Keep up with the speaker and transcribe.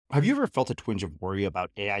Have you ever felt a twinge of worry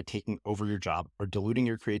about AI taking over your job or diluting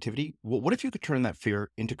your creativity? Well, what if you could turn that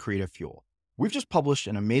fear into creative fuel? We've just published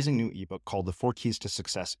an amazing new ebook called The 4 Keys to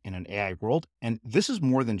Success in an AI World, and this is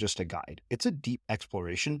more than just a guide. It's a deep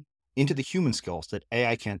exploration into the human skills that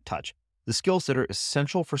AI can't touch, the skills that are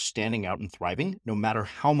essential for standing out and thriving, no matter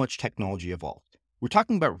how much technology evolves. We're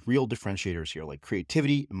talking about real differentiators here, like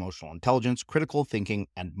creativity, emotional intelligence, critical thinking,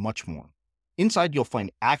 and much more. Inside, you'll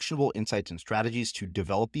find actionable insights and strategies to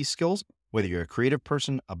develop these skills, whether you're a creative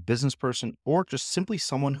person, a business person, or just simply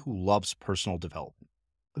someone who loves personal development.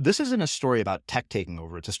 This isn't a story about tech taking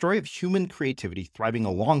over. It's a story of human creativity thriving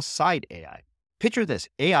alongside AI. Picture this,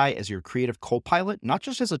 AI as your creative co-pilot, not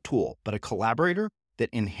just as a tool, but a collaborator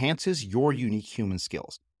that enhances your unique human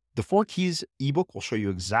skills. The 4 Keys ebook will show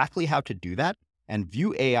you exactly how to do that and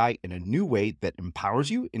view AI in a new way that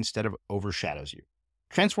empowers you instead of overshadows you.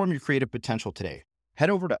 Transform your creative potential today. Head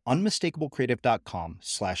over to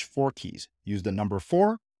unmistakablecreative.com/4keys. Use the number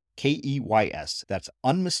 4, KEYS. That's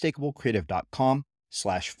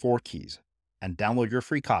unmistakablecreative.com/4keys and download your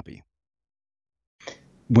free copy.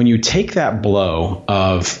 When you take that blow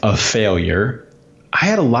of failure, I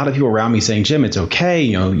had a lot of people around me saying, Jim, it's okay.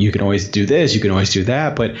 You can always do this. You can always do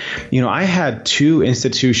that. But, I had 2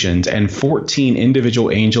 institutions and 14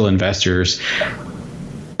 individual angel investors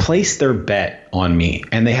place their bet on me,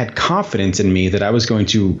 and they had confidence in me that I was going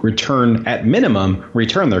to return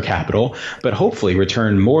their capital, but hopefully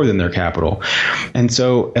return more than their capital. And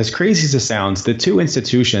so, as crazy as it sounds, the 2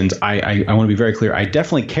 institutions I want to be very clear, I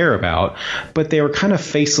definitely care about, but they were kind of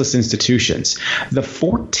faceless institutions. The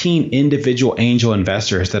 14 individual angel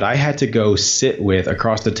investors that I had to go sit with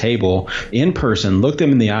across the table in person, look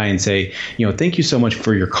them in the eye and say, thank you so much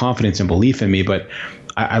for your confidence and belief in me, but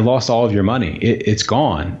I lost all of your money. It's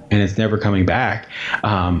gone and it's never coming back.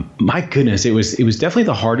 My goodness, it was definitely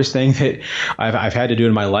the hardest thing that I've had to do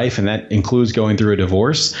in my life, and that includes going through a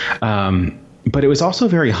divorce. But it was also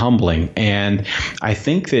very humbling. And I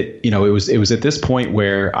think that, it was at this point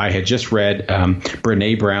where I had just read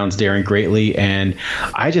Brené Brown's Daring Greatly. And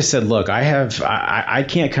I just said, look, I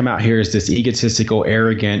can't come out here as this egotistical,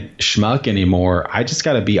 arrogant schmuck anymore. I just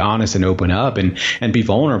got to be honest and open up and be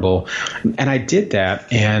vulnerable. And I did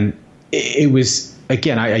that. And it was,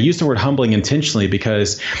 again, I use the word humbling intentionally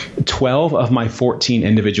because 12 of my 14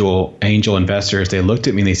 individual angel investors, they looked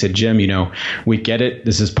at me and they said, Jim, we get it.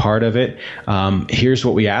 This is part of it. Here's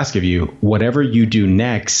what we ask of you. Whatever you do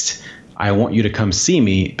next, I want you to come see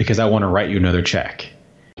me because I want to write you another check.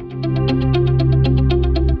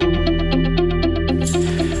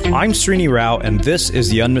 I'm Srini Rao, and this is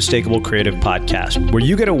the Unmistakable Creative Podcast, where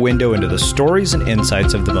you get a window into the stories and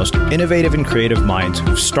insights of the most innovative and creative minds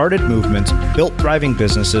who've started movements, built thriving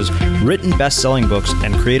businesses, written best-selling books,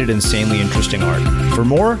 and created insanely interesting art. For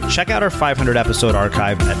more, check out our 500-episode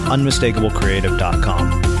archive at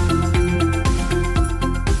unmistakablecreative.com.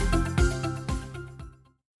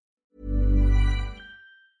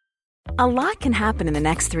 A lot can happen in the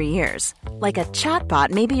next 3 years. Like a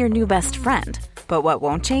chatbot may be your new best friend. But what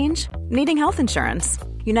won't change? Needing health insurance.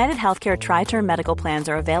 United Healthcare Tri-Term Medical Plans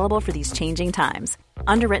are available for these changing times.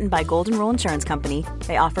 Underwritten by Golden Rule Insurance Company,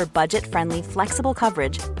 they offer budget-friendly, flexible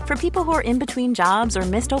coverage for people who are in between jobs or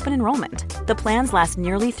missed open enrollment. The plans last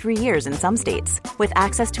nearly 3 years in some states, with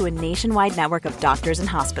access to a nationwide network of doctors and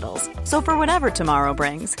hospitals. So for whatever tomorrow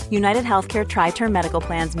brings, United Healthcare Tri-Term Medical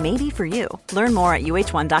Plans may be for you. Learn more at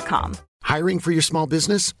uh1.com. Hiring for your small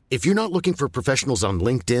business? If you're not looking for professionals on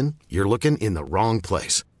LinkedIn, you're looking in the wrong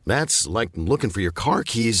place. That's like looking for your car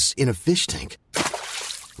keys in a fish tank.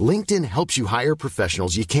 LinkedIn helps you hire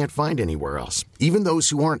professionals you can't find anywhere else, even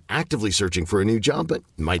those who aren't actively searching for a new job but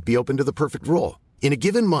might be open to the perfect role. In a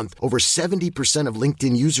given month, over 70% of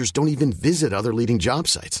LinkedIn users don't even visit other leading job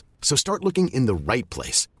sites. So start looking in the right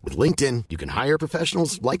place. With LinkedIn, you can hire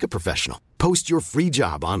professionals like a professional. Post your free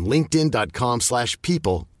job on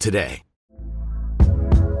linkedin.com/people today.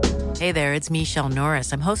 Hey there, it's Michelle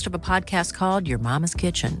Norris. I'm host of a podcast called Your Mama's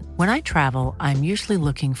Kitchen. When I travel, I'm usually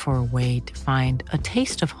looking for a way to find a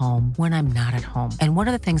taste of home when I'm not at home. And one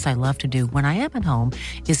of the things I love to do when I am at home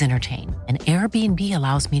is entertain. And Airbnb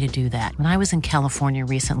allows me to do that. When I was in California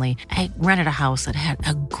recently, I rented a house that had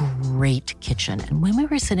a great kitchen. And when we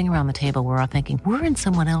were sitting around the table, we're all thinking, we're in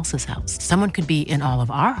someone else's house. Someone could be in all of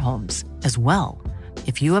our homes as well.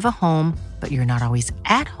 If you have a home, but you're not always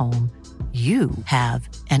at home, you have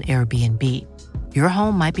an Airbnb. Your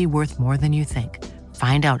home might be worth more than you think.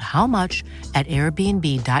 Find out how much at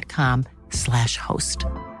airbnb.com/host.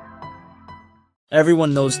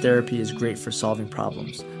 Everyone knows therapy is great for solving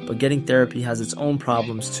problems, but getting therapy has its own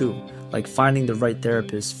problems too, like finding the right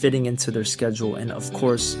therapist, fitting into their schedule, and of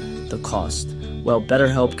course, the cost. Well,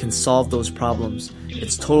 BetterHelp can solve those problems.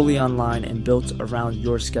 It's totally online and built around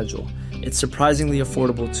your schedule. It's surprisingly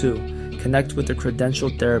affordable too. Connect with a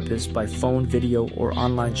credentialed therapist by phone, video, or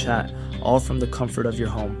online chat, all from the comfort of your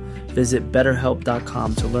home. Visit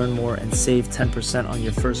BetterHelp.com to learn more and save 10% on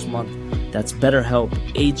your first month. That's BetterHelp,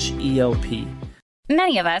 H-E-L-P.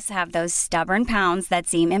 Many of us have those stubborn pounds that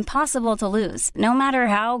seem impossible to lose, no matter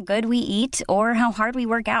how good we eat or how hard we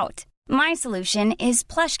work out. My solution is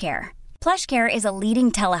PlushCare. PlushCare is a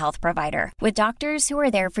leading telehealth provider with doctors who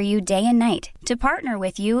are there for you day and night to partner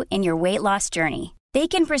with you in your weight loss journey. They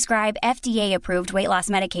can prescribe FDA-approved weight loss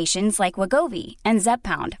medications like Wegovy and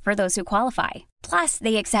Zepbound for those who qualify. Plus,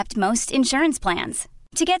 they accept most insurance plans.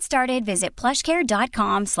 To get started, visit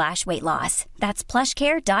plushcare.com/weightloss. That's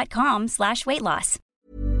plushcare.com/weightloss.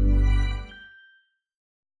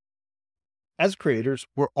 As creators,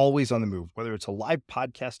 we're always on the move. Whether it's a live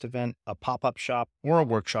podcast event, a pop-up shop, or a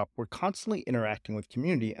workshop, we're constantly interacting with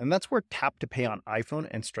community, and that's where Tap to Pay on iPhone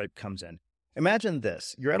and Stripe comes in. Imagine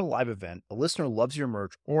this. You're at a live event, a listener loves your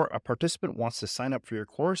merch, or a participant wants to sign up for your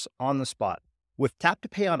course on the spot. With Tap to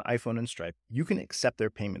Pay on iPhone and Stripe, you can accept their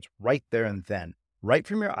payments right there and then, right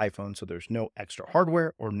from your iPhone, so there's no extra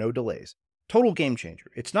hardware or no delays. Total game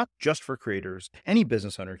changer. It's not just for creators. Any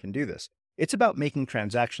business owner can do this. It's about making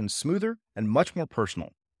transactions smoother and much more personal,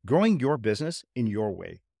 growing your business in your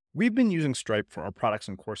way. We've been using Stripe for our products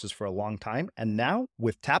and courses for a long time, and now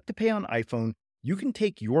with Tap to Pay on iPhone, you can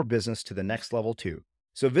take your business to the next level too.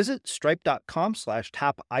 So visit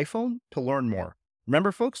stripe.com/tapiphone to learn more.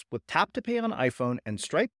 Remember, folks, with Tap to Pay on iPhone and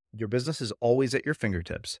Stripe, your business is always at your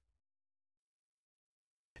fingertips.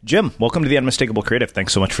 Jim, welcome to The Unmistakable Creative.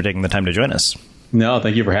 Thanks so much for taking the time to join us. No,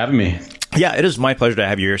 thank you for having me. Yeah, it is my pleasure to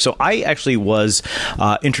have you here. So I actually was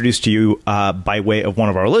introduced to you by way of one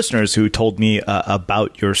of our listeners who told me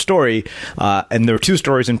about your story. And there were two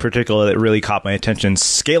stories in particular that really caught my attention: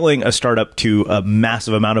 scaling a startup to a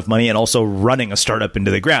massive amount of money and also running a startup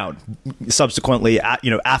into the ground subsequently,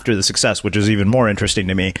 after the success, which is even more interesting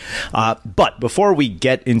to me. But before we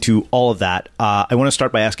get into all of that, I want to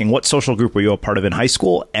start by asking, what social group were you a part of in high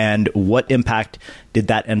school, and what impact did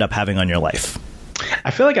that end up having on your life?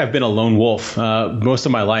 I feel like I've been a lone wolf most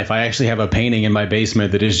of my life. I actually have a painting in my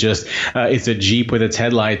basement that is just, it's a Jeep with its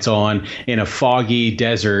headlights on in a foggy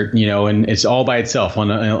desert, and it's all by itself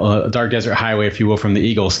on a dark desert highway, if you will, from the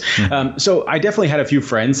Eagles. So I definitely had a few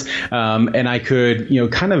friends, and I could,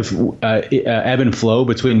 kind of ebb and flow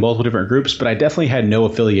between multiple different groups, but I definitely had no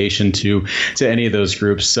affiliation to any of those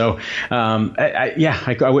groups. So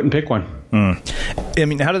I wouldn't pick one. I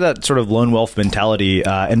mean, how did that sort of lone wolf mentality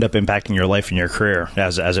end up impacting your life and your career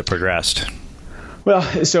as it progressed? Well,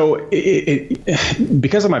 so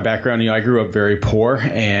because of my background, I grew up very poor,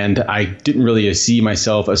 and I didn't really see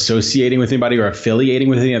myself associating with anybody or affiliating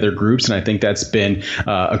with any other groups. And I think that's been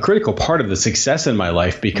a critical part of the success in my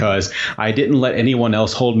life, because I didn't let anyone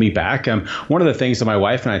else hold me back. One of the things that my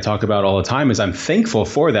wife and I talk about all the time is I'm thankful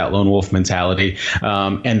for that lone wolf mentality,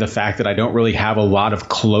 and the fact that I don't really have a lot of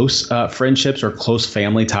close friendships or close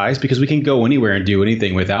family ties, because we can go anywhere and do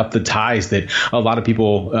anything without the ties that a lot of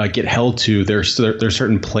people get held to. Their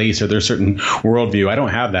certain place or their certain worldview. I don't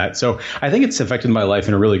have that. So I think it's affected my life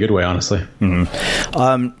in a really good way, honestly.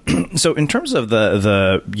 Mm-hmm. So in terms of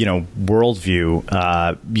the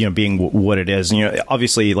worldview, being what it is,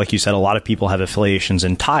 obviously, like you said, a lot of people have affiliations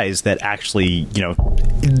and ties that actually,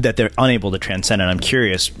 that they're unable to transcend. And I'm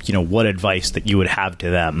curious, what advice that you would have to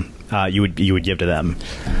them, you would give to them.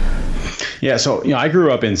 Yeah, so I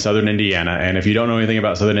grew up in Southern Indiana, and if you don't know anything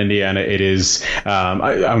about Southern Indiana, it is, I'm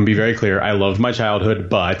going to be very clear, I loved my childhood,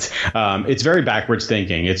 but it's very backwards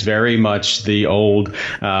thinking. It's very much the old,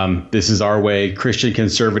 this is our way, Christian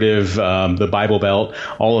conservative, the Bible Belt,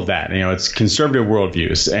 all of that. It's conservative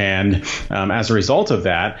worldviews, and as a result of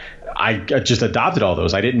that, I just adopted all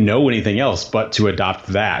those. I didn't know anything else but to adopt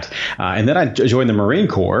that. And then I joined the Marine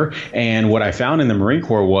Corps. And what I found in the Marine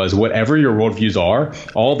Corps was whatever your worldviews are,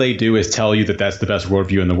 all they do is tell you that that's the best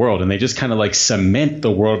worldview in the world. And they just kind of like cement the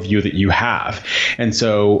worldview that you have. And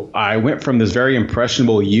so I went from this very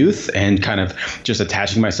impressionable youth and kind of just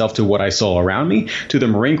attaching myself to what I saw around me to the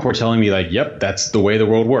Marine Corps telling me like, yep, that's the way the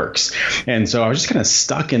world works. And so I was just kind of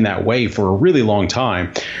stuck in that way for a really long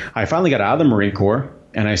time. I finally got out of the Marine Corps,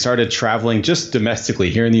 and I started traveling just domestically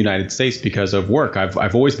here in the United States because of work.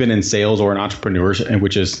 I've always been in sales or in entrepreneurship,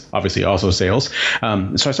 which is obviously also sales.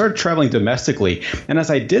 So I started traveling domestically. And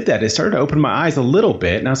as I did that, it started to open my eyes a little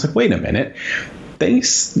bit. And I was like, wait a minute,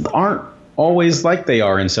 things aren't always like they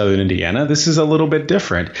are in Southern Indiana. This is a little bit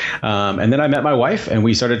different. And then I met my wife and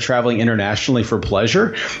we started traveling internationally for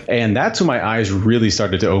pleasure. And that's when my eyes really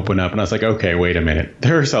started to open up. And I was like, okay, wait a minute.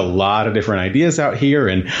 There's a lot of different ideas out here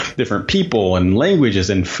and different people and languages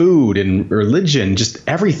and food and religion. Just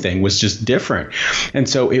everything was just different. And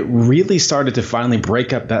so it really started to finally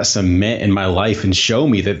break up that cement in my life and show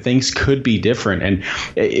me that things could be different. And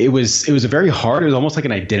it was a very hard, it was almost like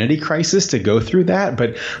an identity crisis to go through that.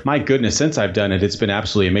 But my goodness, since I've done it, it's been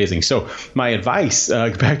absolutely amazing. So my advice,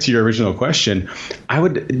 back to your original question, I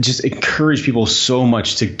would just encourage people so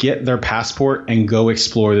much to get their passport and go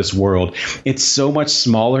explore this world. It's so much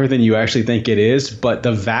smaller than you actually think it is, but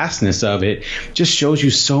the vastness of it just shows you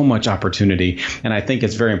so much opportunity. And I think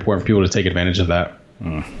it's very important for people to take advantage of that.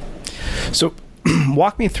 So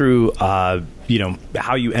walk me through,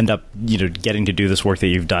 how you end up, getting to do this work that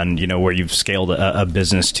you've done, where you've scaled a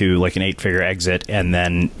business to like an 8-figure exit, and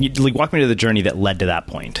then walk me to the journey that led to that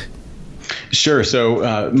point. Sure.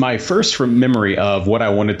 So my first memory of what I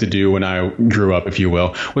wanted to do when I grew up, if you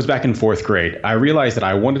will, was back in 4th grade. I realized that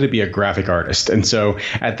I wanted to be a graphic artist. And so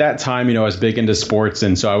at that time, I was big into sports.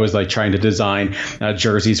 And so I was like trying to design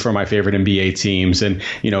jerseys for my favorite NBA teams and,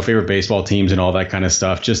 favorite baseball teams and all that kind of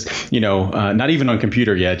stuff. Just, not even on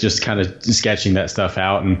computer yet, just kind of sketching that stuff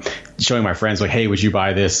out and showing my friends like, hey, would you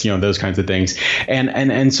buy this? Those kinds of things.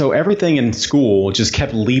 And so everything in school just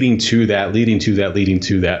kept leading to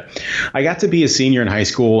that. I got to be a senior in high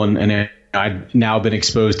school and I'd now been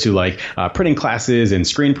exposed to like printing classes and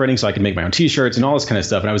screen printing so I could make my own T-shirts and all this kind of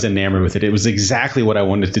stuff. And I was enamored with it. It was exactly what I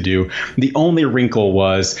wanted to do. The only wrinkle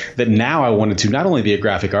was that now I wanted to not only be a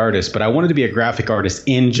graphic artist, but I wanted to be a graphic artist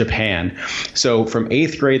in Japan. So from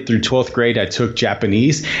 8th grade through 12th grade, I took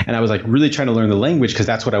Japanese and I was like really trying to learn the language because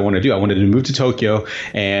that's what I wanted to do. I wanted to move to Tokyo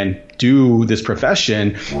and do this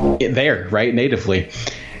profession there, right, natively.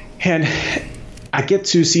 And I get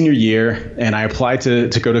to senior year and I apply to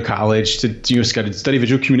go to college to study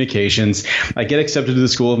visual communications. I get accepted to the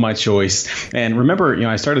school of my choice. And remember,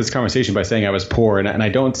 I started this conversation by saying I was poor, and I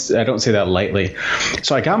don't say that lightly.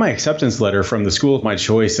 So I got my acceptance letter from the school of my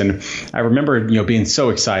choice, and I remember being so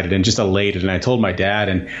excited and just elated. And I told my dad,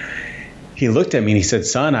 and he looked at me and he said,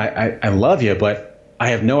 "Son, I love you, but I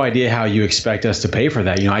have no idea how you expect us to pay for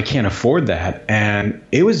that. I can't afford that." And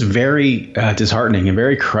it was very disheartening and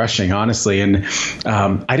very crushing, honestly. And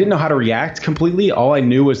I didn't know how to react completely. All I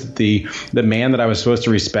knew was that the man that I was supposed to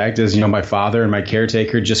respect as, my father and my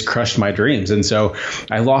caretaker just crushed my dreams. And so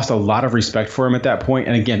I lost a lot of respect for him at that point.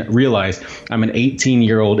 And again, realize I'm an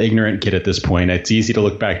 18-year-old ignorant kid at this point. It's easy to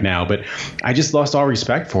look back now, but I just lost all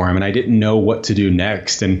respect for him and I didn't know what to do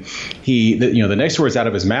next. And the next words out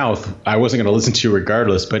of his mouth, I wasn't going to listen to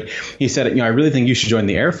regardless, but he said, I really think you should join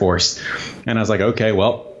the Air Force. And I was like, okay,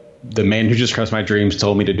 well, the man who just crushed my dreams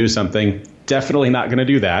told me to do something. Definitely not going to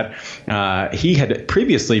do that. He had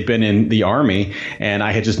previously been in the Army and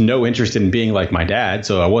I had just no interest in being like my dad.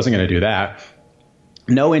 So I wasn't going to do that.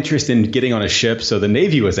 No interest in getting on a ship. So the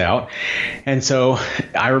Navy was out. And so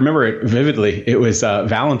I remember it vividly. It was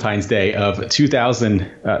Valentine's Day of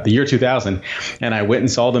 2000, the year 2000. And I went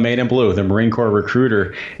and saw the man in blue, the Marine Corps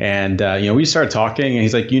recruiter. And, we started talking and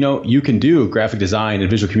he's like, you can do graphic design and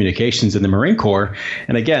visual communications in the Marine Corps.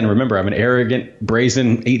 And again, remember, I'm an arrogant,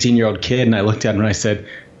 brazen 18-year-old kid. And I looked at him and I said,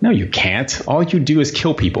 no, you can't. All you do is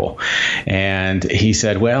kill people. And he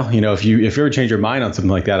said, well, if you ever change your mind on something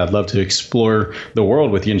like that, I'd love to explore the world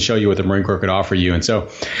with you and show you what the Marine Corps could offer you. And so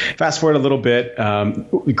fast forward a little bit,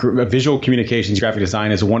 visual communications, graphic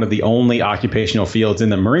design is one of the only occupational fields in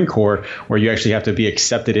the Marine Corps where you actually have to be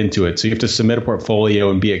accepted into it. So you have to submit a portfolio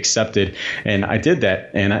and be accepted. And I did that.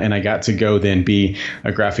 And I got to go then be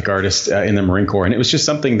a graphic artist in the Marine Corps. And it was just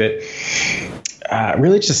something that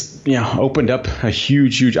really just opened up a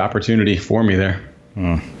huge opportunity for me there.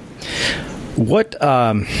 What did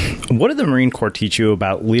the Marine Corps teach you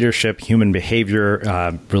about leadership, human behavior,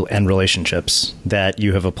 and relationships that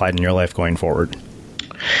you have applied in your life going forward?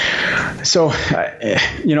 So,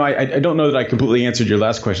 I don't know that I completely answered your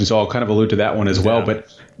last question, so I'll kind of allude to that one as well.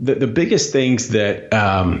 But the biggest things that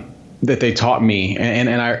they taught me, and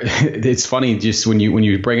it's funny just when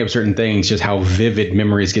you bring up certain things, just how vivid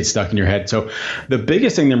memories get stuck in your head. So the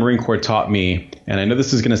biggest thing the Marine Corps taught me, and I know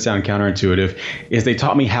this is going to sound counterintuitive, is they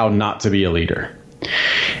taught me how not to be a leader.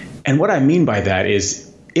 And what I mean by that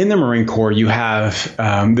is in the Marine Corps, you have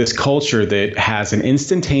this culture that has an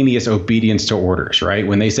instantaneous obedience to orders, right?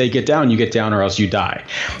 When they say get down, you get down or else you die.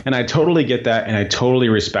 And I totally get that, and I totally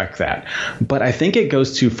respect that. But I think it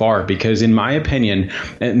goes too far because, in my opinion,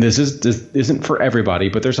 and this isn't for everybody,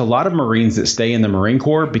 but there's a lot of Marines that stay in the Marine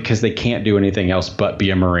Corps because they can't do anything else but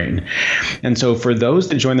be a Marine. And so for those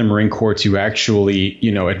that join the Marine Corps to actually,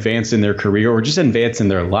 advance in their career or just advance in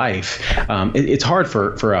their life, it's hard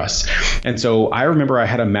for us. And so I remember I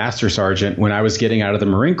had a master sergeant when I was getting out of the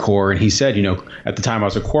Marine Corps, and he said, at the time I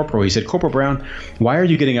was a corporal, he said, "Corporal Brown, why are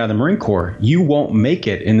you getting out of the Marine Corps? You won't make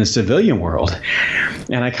it in the civilian world."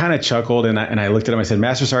 And I kind of chuckled, and I looked at him. I said,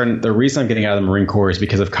 "Master Sergeant, the reason I'm getting out of the Marine Corps is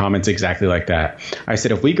because of comments exactly like that." I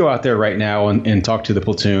said, "If we go out there right now and talk to the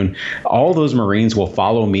platoon, all those Marines will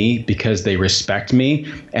follow me because they respect me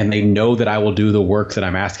and they know that I will do the work that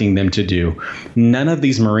I'm asking them to do. None of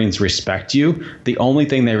these Marines respect you. The only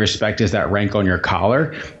thing they respect is that rank on your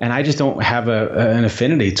collar. And I just don't have an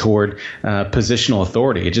affinity toward positional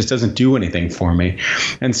authority. It just doesn't do anything for me."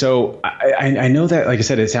 And so I know that, like I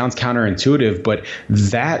said, it sounds counterintuitive, but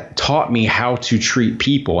that taught me how to treat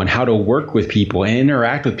people and how to work with people and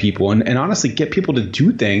interact with people and honestly get people to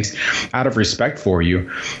do things out of respect for you.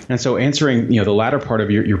 And so answering, the latter part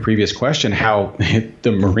of your previous question, how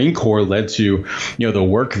the Marine Corps led to, the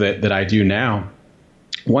work that I do now.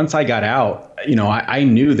 Once I got out, I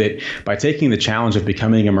knew that by taking the challenge of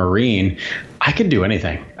becoming a Marine, I could do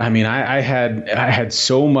anything. I mean, I had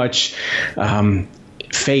so much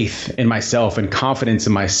faith in myself and confidence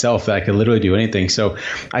in myself that I could literally do anything. So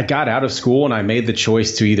I got out of school and I made the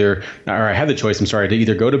choice to either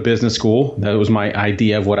go to business school. That was my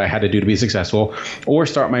idea of what I had to do to be successful, or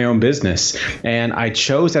start my own business. And I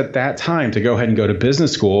chose at that time to go ahead and go to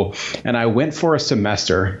business school. And I went for a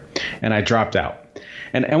semester and I dropped out.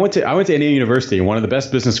 And I went to Indiana University, one of the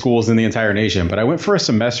best business schools in the entire nation. But I went for a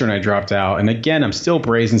semester and I dropped out. And again, I'm still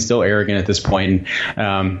brazen, still arrogant at this point.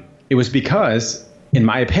 It was because, in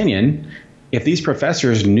my opinion, if these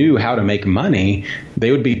professors knew how to make money,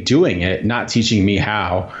 they would be doing it, not teaching me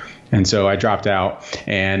how. And so I dropped out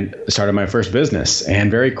and started my first business.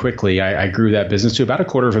 And very quickly, I grew that business to about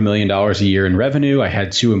 $250,000 a year in revenue. I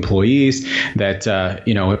had 2 employees that,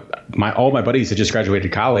 all my buddies had just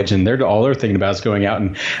graduated college, and all they're thinking about is going out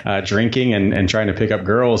and drinking and trying to pick up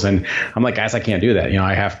girls. And I'm like, guys, I can't do that.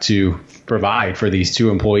 I have to provide for these 2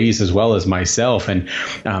 employees as well as myself. And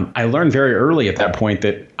I learned very early at that point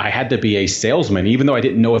that I had to be a salesman, even though I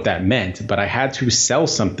didn't know what that meant, but I had to sell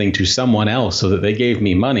something to someone else so that they gave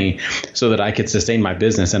me money so that I could sustain my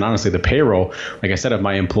business and honestly the payroll, like I said, of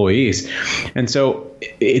my employees. And so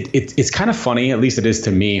it's kind of funny, at least it is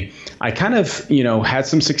to me. I kind of, had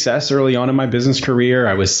some success early on in my business career.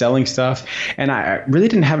 I was selling stuff and I really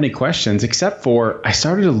didn't have any questions except for I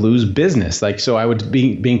started to lose business. So I was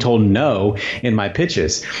being told no in my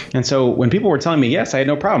pitches. And so when people were telling me yes, I had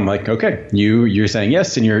no problem. Like, okay, you're saying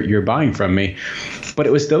yes and you're buying from me. But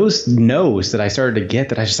it was those no's that I started to get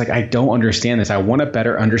that I was just I don't understand this. I want to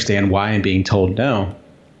better understand why I'm being told no.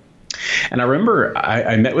 And I remember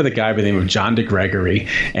I met with a guy by the name of John DeGregory,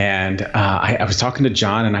 and I was talking to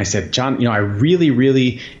John, and I said, John, I really,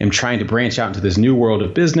 really am trying to branch out into this new world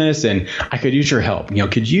of business, and I could use your help.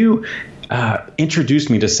 Could you introduce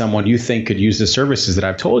me to someone you think could use the services that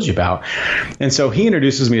I've told you about? And so he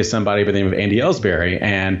introduces me to somebody by the name of Andy Ellsbury.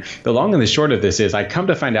 And the long and the short of this is I come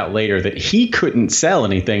to find out later that he couldn't sell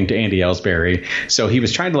anything to Andy Ellsbury. So he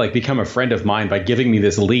was trying to become a friend of mine by giving me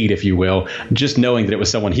this lead, if you will, just knowing that it was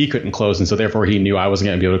someone he couldn't close. And so therefore he knew I wasn't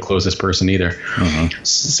going to be able to close this person either. Mm-hmm.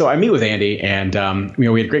 So I meet with Andy and,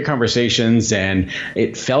 we had great conversations, and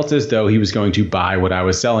it felt as though he was going to buy what I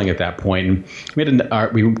was selling at that point.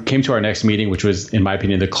 And we came to our next meeting, which was, in my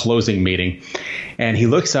opinion, the closing meeting. And he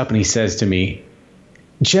looks up and he says to me,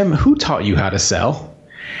 Jim, who taught you how to sell?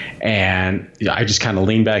 And I just kind of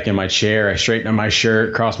leaned back in my chair. I straightened up my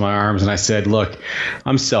shirt, crossed my arms, and I said, look,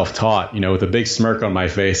 I'm self-taught, with a big smirk on my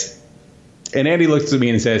face. And Andy looks at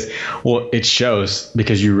me and says, well, it shows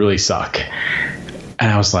because you really suck. And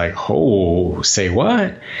I was like, oh, say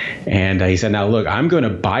what? And he said, now, look, I'm going to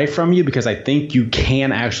buy from you because I think you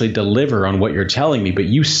can actually deliver on what you're telling me, but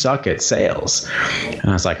you suck at sales. And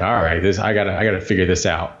I was like, all right, I gotta figure this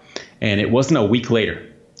out. And it wasn't a week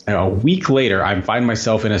later. I find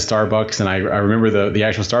myself in a Starbucks, and I remember the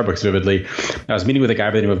actual Starbucks vividly. I was meeting with a guy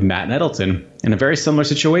by the name of Matt Nettleton in a very similar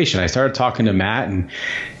situation. I started talking to Matt, and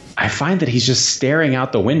I find that he's just staring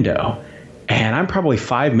out the window. And I'm probably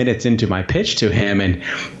 5 minutes into my pitch to him. And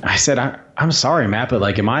I said, I'm sorry, Matt,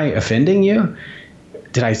 but am I offending you?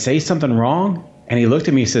 Did I say something wrong? And he looked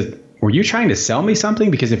at me and said, were you trying to sell me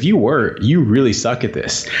something? Because if you were, you really suck at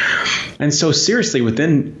this. And so seriously,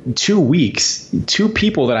 within 2 weeks, 2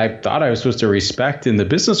 people that I thought I was supposed to respect in the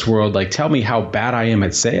business world, like, tell me how bad I am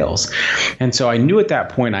at sales. And so I knew at that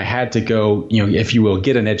point I had to go, if you will,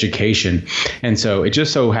 get an education. And so it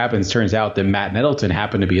just so turns out that Matt Nettleton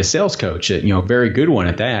happened to be a sales coach, a very good one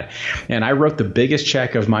at that. And I wrote the biggest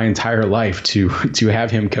check of my entire life to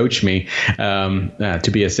have him coach me to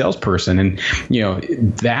be a salesperson. And,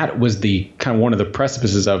 that was the kind of one of the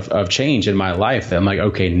precipices of change in my life. That I'm like,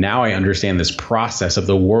 okay, now I understand this process of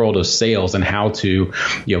the world of sales and how to,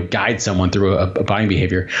 guide someone through a buying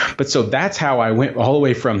behavior. But so that's how I went all the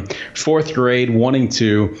way from 4th grade wanting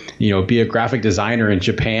to, be a graphic designer in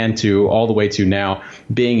Japan to all the way to now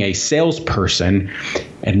being a salesperson.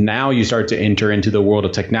 And now you start to enter into the world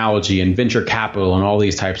of technology and venture capital and all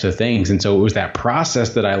these types of things. And so it was that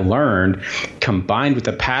process that I learned combined with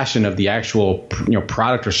the passion of the actual,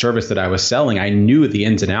 product or service that I was selling. I knew the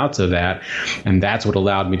ins and outs of that. And that's what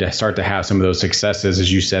allowed me to start to have some of those successes,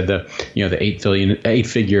 as you said, the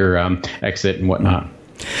 8-figure exit and whatnot.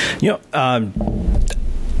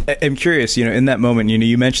 I'm curious, in that moment,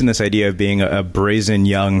 you mentioned this idea of being a brazen,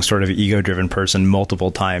 young, sort of ego-driven person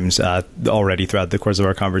multiple times already throughout the course of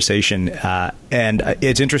our conversation. And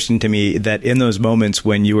it's interesting to me that in those moments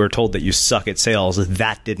when you were told that you suck at sales,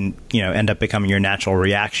 that didn't, end up becoming your natural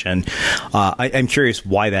reaction. I'm curious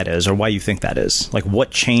why that is, or why you think that is. Like, what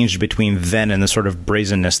changed between then and the sort of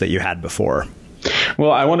brazenness that you had before?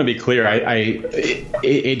 Well, I want to be clear.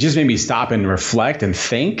 It just made me stop and reflect and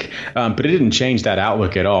think, but it didn't change that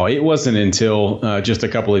outlook at all. It wasn't until just a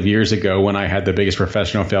couple of years ago when I had the biggest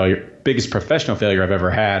professional failure I've ever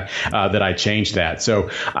had that I changed that. So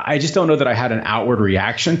I just don't know that I had an outward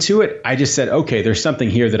reaction to it. I just said, okay, there's something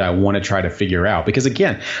here that I want to try to figure out, because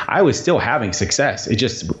again, I was still having success. It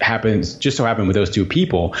just so happened with those 2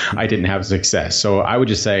 people, I didn't have success. So I would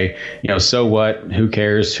just say, so what? Who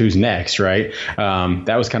cares? Who's next? Right?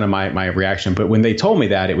 That was kind of my reaction. But when they told me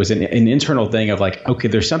that, it was an internal thing of like, okay,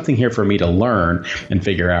 there's something here for me to learn and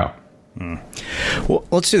figure out. Well,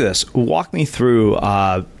 let's do this. Walk me through,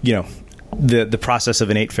 the process of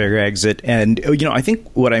an 8-figure exit. And, I think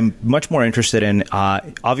what I'm much more interested in,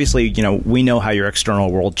 obviously, we know how your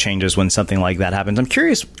external world changes when something like that happens. I'm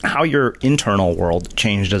curious how your internal world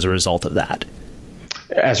changed as a result of that.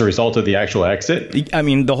 As a result of the actual exit? I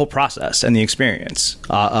mean, the whole process and the experience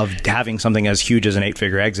of having something as huge as an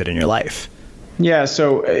 8-figure exit in your life. Yeah.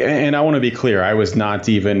 So, and I want to be clear, I was not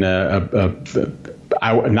even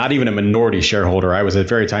not even a minority shareholder. I was a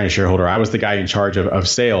very tiny shareholder. I was the guy in charge of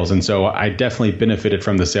sales. And so I definitely benefited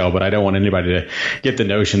from the sale, but I don't want anybody to get the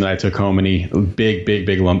notion that I took home any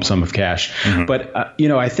big lump sum of cash. Mm-hmm. But,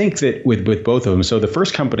 I think that with both of them, so the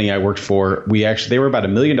first company I worked for, they were about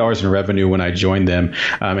 $1 million in revenue when I joined them.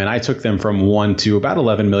 And I took them from 1 to about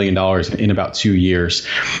 $11 million in about 2 years.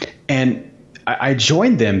 And I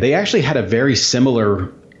joined them. They actually had a very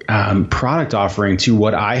similar product offering to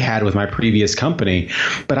what I had with my previous company,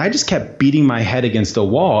 but I just kept beating my head against the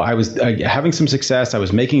wall. I was having some success. I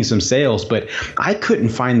was making some sales, but I couldn't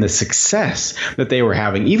find the success that they were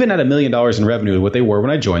having. Even at $1 million in revenue, what they were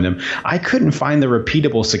when I joined them, I couldn't find the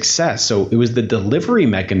repeatable success. So it was the delivery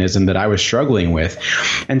mechanism that I was struggling with.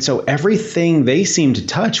 And so everything they seemed to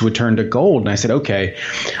touch would turn to gold. And I said, okay,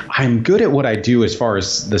 I'm good at what I do as far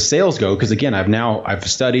as the sales go, because again, I've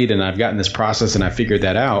studied and I've gotten this process and I figured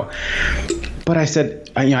that out. But I said,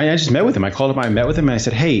 I just met with him. I called him, I met with him, and I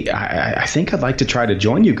said, hey, I think I'd like to try to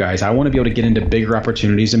join you guys. I want to be able to get into bigger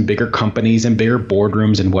opportunities and bigger companies and bigger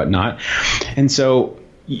boardrooms and whatnot. And so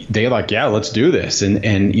they're like, yeah, let's do this.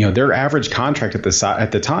 And their average contract at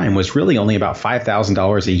the time was really only about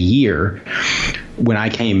 $5,000 a year when I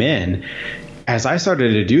came in. As I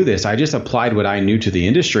started to do this, I just applied what I knew to the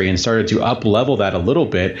industry and started to up level that a little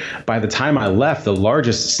bit. By the time I left, the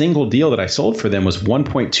largest single deal that I sold for them was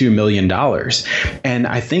 $1.2 million. And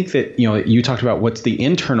I think that, you talked about what's the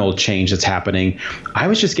internal change that's happening. I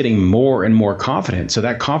was just getting more and more confident. So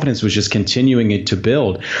that confidence was just continuing to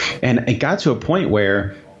build. And it got to a point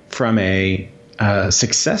where from a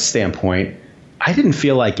success standpoint, I didn't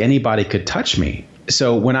feel like anybody could touch me.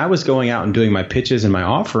 So when I was going out and doing my pitches and my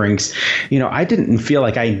offerings, I didn't feel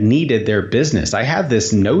like I needed their business. I had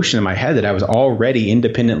this notion in my head that I was already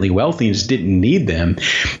independently wealthy and just didn't need them.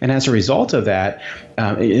 And as a result of that,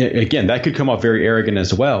 again, that could come off very arrogant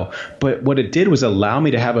as well. But what it did was allow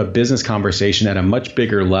me to have a business conversation at a much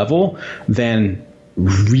bigger level than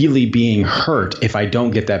really being hurt if I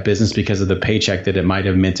don't get that business because of the paycheck that it might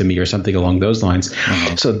have meant to me or something along those lines.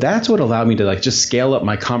 Mm-hmm. So that's what allowed me to like just scale up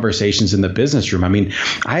my conversations in the business room. I mean,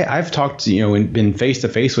 I've talked, and been face to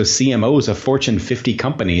face with CMOs of Fortune 50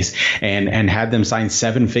 companies and had them sign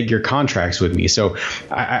 7-figure contracts with me. So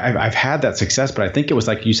I've had that success, but I think it was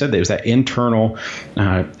like you said, there was that internal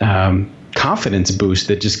confidence boost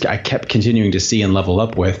that just I kept continuing to see and level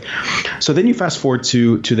up with. So then you fast forward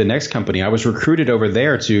to the next company. I was recruited over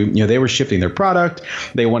there to, they were shifting their product.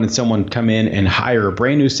 They wanted someone to come in and hire a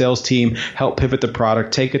brand new sales team, help pivot the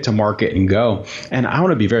product, take it to market and go. And I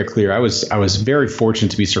want to be very clear. I was very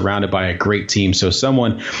fortunate to be surrounded by a great team. So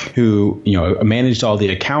someone who, managed all the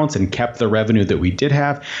accounts and kept the revenue that we did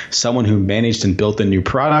have, someone who managed and built a new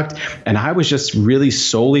product. And I was just really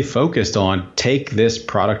solely focused on take this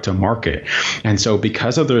product to market. And so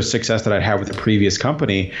because of the success that I'd had with the previous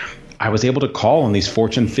company, I was able to call on these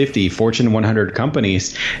Fortune 50, Fortune 100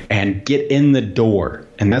 companies and get in the door.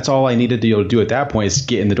 And that's all I needed to be able to do at that point is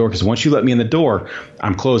get in the door. Because once you let me in the door,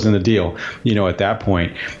 I'm closing the deal, at that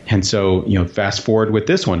point. And so, fast forward with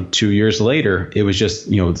this one, 2 years later, it was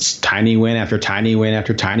just, tiny win after tiny win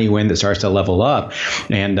after tiny win that starts to level up.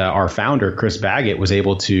 And our founder, Chris Baggett, was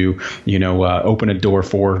able to, open a door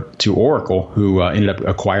to Oracle, who ended up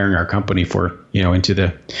acquiring our company for, into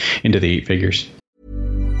the 8 figures.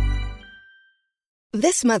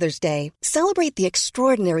 This Mother's Day, celebrate the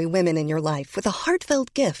extraordinary women in your life with a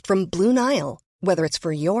heartfelt gift from Blue Nile. Whether it's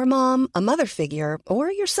for your mom, a mother figure, or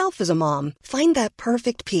yourself as a mom, find that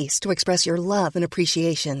perfect piece to express your love and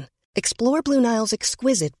appreciation. Explore Blue Nile's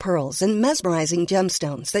exquisite pearls and mesmerizing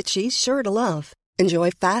gemstones that she's sure to love.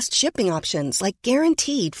 Enjoy fast shipping options like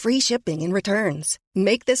guaranteed free shipping and returns.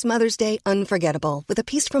 Make this Mother's Day unforgettable with a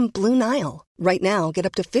piece from Blue Nile. Right now, get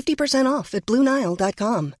up to 50% off at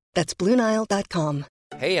BlueNile.com. That's BlueNile.com.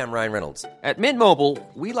 Hey, I'm Ryan Reynolds. At Mint Mobile,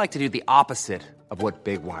 we like to do the opposite of what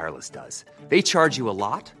Big Wireless does. They charge you a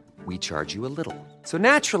lot, we charge you a little. So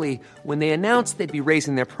naturally, when they announced they'd be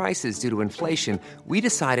raising their prices due to inflation, we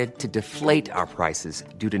decided to deflate our prices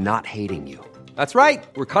due to not hating you. That's right.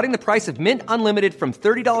 We're cutting the price of Mint Unlimited from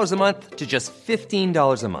 $30 a month to just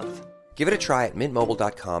 $15 a month. Give it a try at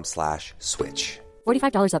mintmobile.com/switch.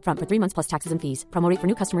 $45 up front for 3 months plus taxes and fees. Promo rate for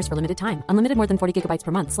new customers for limited time. Unlimited more than 40 gigabytes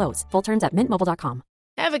per month. Slows full terms at mintmobile.com.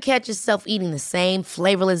 Ever catch yourself eating the same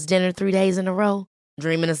flavorless dinner 3 days in a row?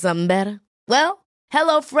 Dreaming of something better? Well,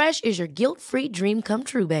 HelloFresh is your guilt-free dream come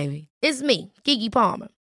true, baby. It's me, Keke Palmer.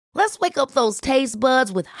 Let's wake up those taste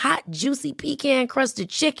buds with hot, juicy pecan-crusted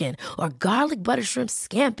chicken or garlic butter shrimp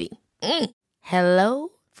scampi. Hello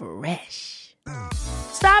Fresh.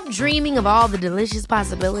 Stop dreaming of all the delicious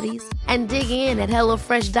possibilities and dig in at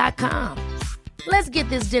HelloFresh.com. Let's get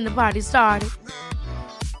this dinner party started.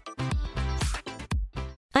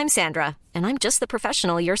 I'm Sandra, and I'm just the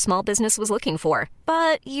professional your small business was looking for.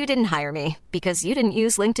 But you didn't hire me because you didn't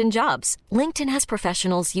use LinkedIn Jobs. LinkedIn has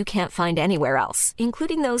professionals you can't find anywhere else,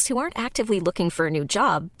 including those who aren't actively looking for a new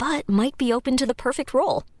job, but might be open to the perfect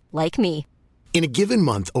role, like me. In a given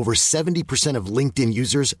month, over 70% of LinkedIn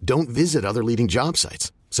users don't visit other leading job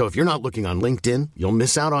sites. So if you're not looking on LinkedIn, you'll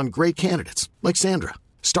miss out on great candidates like Sandra.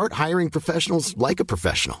 Start hiring professionals like a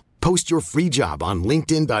professional. Post your free job on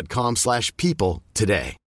linkedin.com/people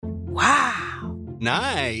today. Wow.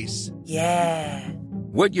 Nice. Yeah.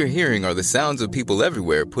 What you're hearing are the sounds of people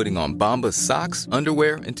everywhere putting on Bombas socks,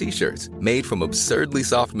 underwear, and T-shirts made from absurdly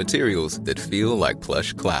soft materials that feel like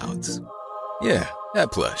plush clouds. Yeah,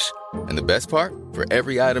 that plush. And the best part? For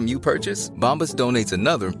every item you purchase, Bombas donates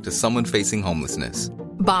another to someone facing homelessness.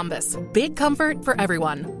 Bombas. Big comfort for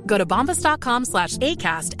everyone. Go to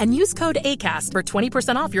bombas.com/ACAST and use code ACAST for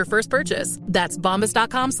 20% off your first purchase. That's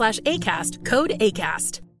bombas.com/ACAST. Code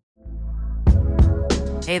ACAST.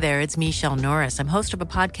 Hey there, it's Michelle Norris. I'm host of a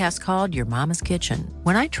podcast called Your Mama's Kitchen.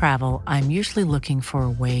 When I travel, I'm usually looking for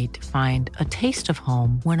a way to find a taste of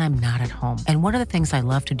home when I'm not at home. And one of the things I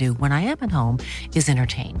love to do when I am at home is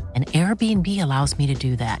entertain. And Airbnb allows me to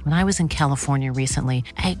do that. When I was in California recently,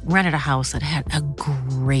 I rented a house that had a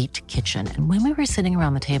great kitchen. And when we were sitting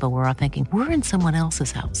around the table, we were all thinking, we're in someone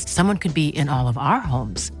else's house. Someone could be in all of our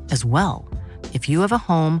homes as well. If you have a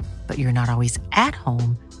home, but you're not always at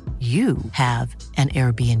home, you have an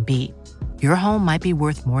Airbnb. Your home might be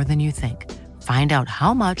worth more than you think. Find out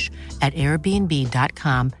how much at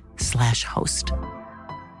airbnb.com/host.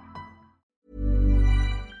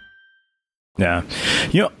 Yeah.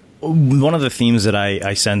 one of the themes that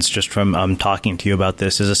I sense just from talking to you about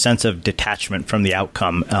this is a sense of detachment from the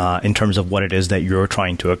outcome in terms of what it is that you're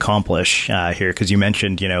trying to accomplish here. Because you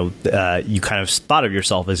mentioned, you kind of thought of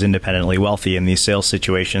yourself as independently wealthy in these sales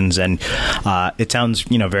situations. And it sounds,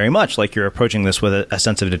 very much like you're approaching this with a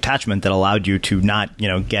sense of detachment that allowed you to not,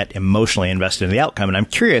 get emotionally invested in the outcome. And I'm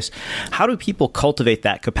curious, how do people cultivate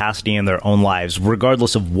that capacity in their own lives,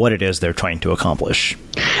 regardless of what it is they're trying to accomplish?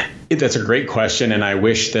 That's a great question, and I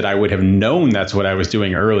wish that I would have known that's what I was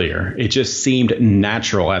doing earlier. It just seemed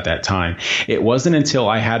natural at that time. It wasn't until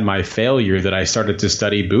I had my failure that I started to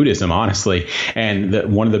study Buddhism, honestly.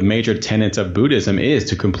 And one of the major tenets of Buddhism is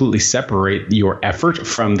to completely separate your effort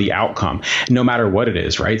from the outcome, no matter what it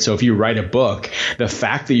is, right? So if you write a book, the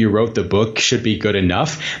fact that you wrote the book should be good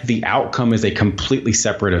enough. The outcome is a completely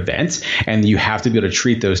separate event, and you have to be able to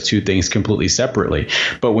treat those two things completely separately.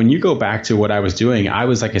 But when you go back to what I was doing, I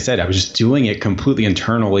was, like I said, I was just doing it completely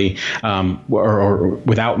internally or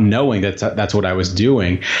without knowing that that's what I was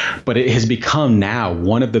doing. But it has become now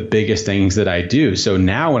one of the biggest things that I do. So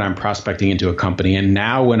now when I'm prospecting into a company, and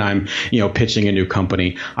now when I'm pitching a new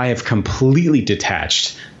company, I have completely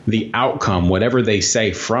detached the outcome, whatever they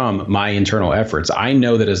say, from my internal efforts. I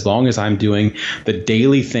know that as long as I'm doing the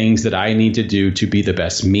daily things that I need to do to be the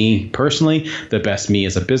best me personally, the best me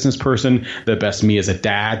as a business person, the best me as a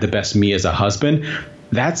dad, the best me as a husband,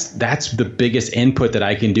 that's the biggest input that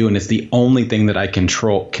I can do, and it's the only thing that I can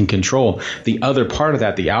control. The other part of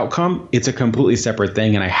that, the outcome, it's a completely separate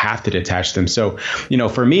thing, and I have to detach them. So,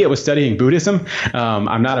 for me, it was studying Buddhism.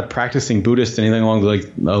 I'm not a practicing Buddhist, anything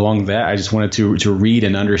along that. I just wanted to read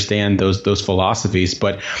and understand those philosophies,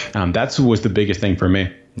 but that was the biggest thing for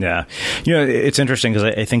me. Yeah. It's interesting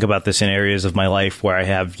because I think about this in areas of my life where I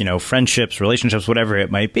have, friendships, relationships, whatever it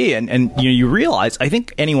might be. And you realize, I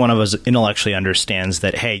think any one of us intellectually understands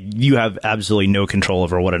that, hey, you have absolutely no control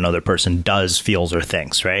over what another person does, feels, or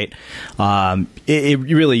thinks, right?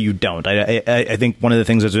 Really, you don't. I think one of the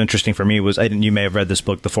things that's interesting for me was, you may have read this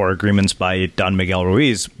book, The Four Agreements by Don Miguel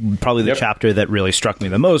Ruiz. Probably the chapter that really struck me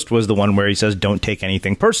the most was the one where he says, don't take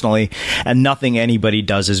anything personally, and nothing anybody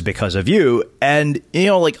does is because of you. And,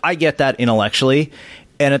 I get that intellectually.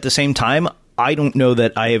 And at the same time, I don't know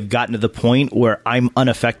that I have gotten to the point where I'm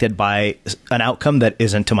unaffected by an outcome that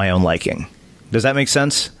isn't to my own liking. Does that make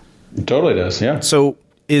sense? It totally does, yeah. So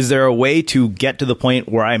is there a way to get to the point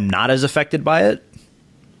where I'm not as affected by it?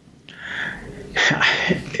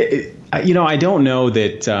 I don't know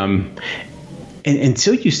that...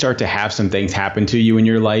 until you start to have some things happen to you in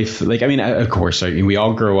your life, of course, we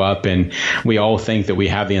all grow up and we all think that we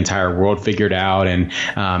have the entire world figured out. And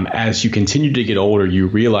as you continue to get older, you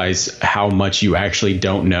realize how much you actually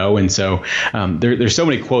don't know. And so there's so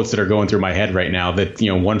many quotes that are going through my head right now that,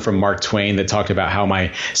 one from Mark Twain that talked about how I'm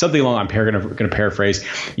going to paraphrase,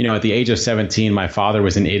 at the age of 17, my father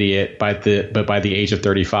was an idiot, but by the age of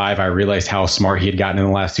 35, I realized how smart he had gotten in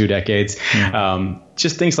the last 2 decades. Mm-hmm.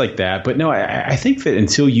 Just things like that. But no, I think that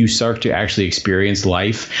until you start to actually experience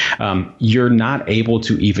life, you're not able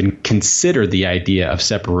to even consider the idea of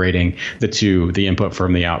separating the two, the input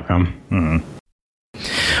from the outcome. Mm-hmm.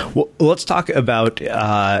 Well, let's talk about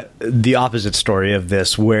the opposite story of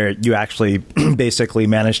this, where you actually basically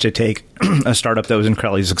managed to take a startup that was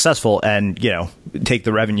incredibly successful and, take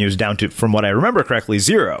the revenues down to, from what I remember correctly,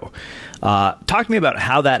 0. Talk to me about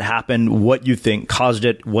how that happened, what you think caused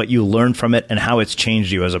it, what you learned from it, and how it's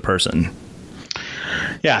changed you as a person.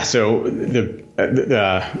 Yeah, so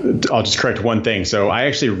I'll just correct one thing. So I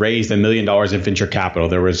actually raised $1 million in venture capital.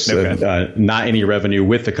 There was not any revenue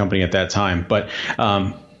with the company at that time, but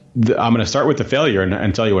I'm going to start with the failure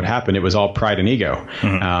and tell you what happened. It was all pride and ego.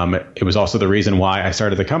 Mm-hmm. It was also the reason why I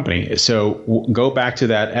started the company. So go back to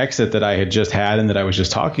that exit that I had just had and that I was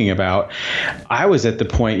just talking about. I was at the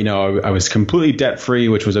point, I was completely debt free,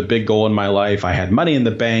 which was a big goal in my life. I had money in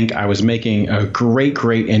the bank. I was making a great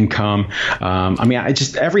income.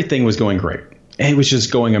 Everything was going great. It was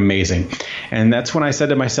just going amazing. And that's when I said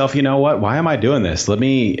to myself, you know what? Why am I doing this? Let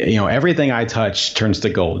me, everything I touch turns to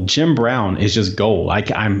gold. Jim Brown is just gold.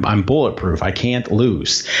 I'm bulletproof. I can't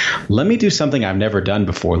lose. Let me do something I've never done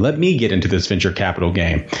before. Let me get into this venture capital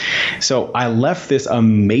game. So I left this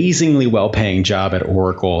amazingly well-paying job at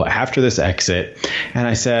Oracle after this exit. And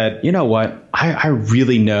I said, you know what? I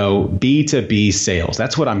really know B2B sales.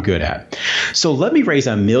 That's what I'm good at. So let me raise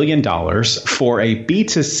 $1 million for a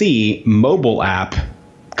B2C mobile app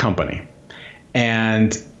company.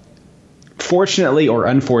 And Fortunately or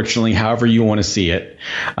unfortunately, however you want to see it,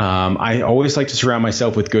 I always like to surround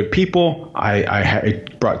myself with good people. I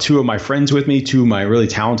brought two of my friends with me, two of my really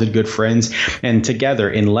talented good friends, and together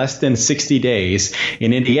in less than 60 days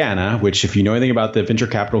in Indiana, which if you know anything about the venture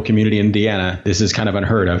capital community in Indiana, this is kind of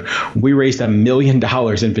unheard of. We raised $1 million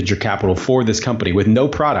in venture capital for this company with no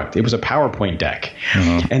product. It was a PowerPoint deck.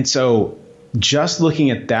 Mm-hmm. And so just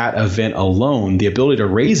looking at that event alone, the ability to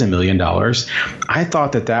raise $1 million, I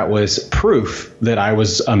thought that was proof that I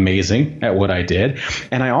was amazing at what I did.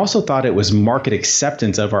 And I also thought it was market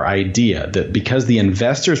acceptance of our idea, that because the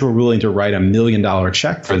investors were willing to write $1 million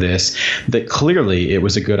check for this, that clearly it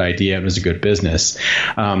was a good idea. It was a good business.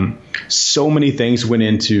 So many things went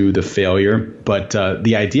into the failure, but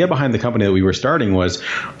the idea behind the company that we were starting was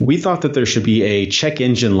we thought that there should be a check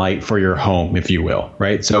engine light for your home, if you will,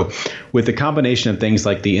 right? So with the combination of things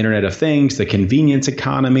like the Internet of Things, the convenience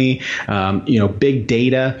economy, big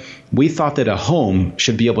data, we thought that a home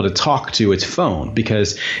should be able to talk to its phone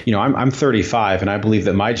because, I'm 35 and I believe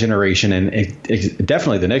that my generation and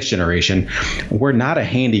definitely the next generation, we're not a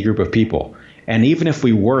handy group of people. And even if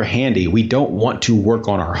we were handy, we don't want to work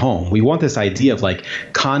on our home. We want this idea of like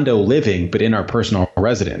condo living, but in our personal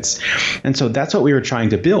residence. And so that's what we were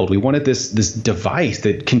trying to build. We wanted this device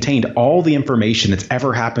that contained all the information that's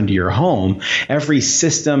ever happened to your home, every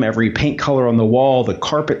system, every paint color on the wall, the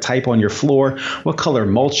carpet type on your floor, what color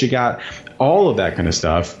mulch you got, all of that kind of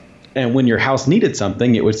stuff. And when your house needed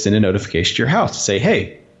something, it would send a notification to your house to say,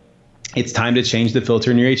 hey, it's time to change the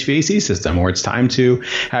filter in your HVAC system, or it's time to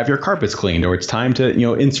have your carpets cleaned, or it's time to,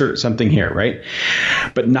 insert something here, right?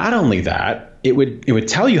 But not only that, it would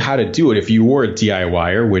tell you how to do it if you were a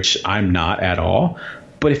DIYer, which I'm not at all.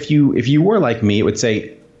 But if you were like me, it would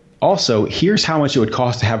say, also, here's how much it would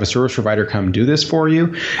cost to have a service provider come do this for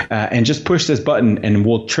you, and just push this button and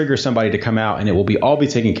we'll trigger somebody to come out and it will all be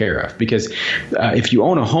taken care of. Because if you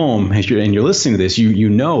own a home and you're listening to this, you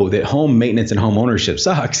know that home maintenance and home ownership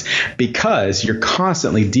sucks because you're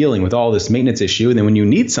constantly dealing with all this maintenance issue. And then when you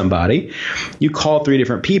need somebody, you call 3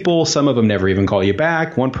 different people. Some of them never even call you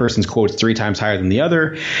back. One person's quote's 3 times higher than the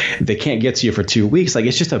other. They can't get to you for 2 weeks. Like,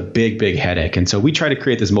 it's just a big, big headache. And so we try to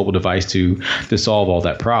create this mobile device to solve all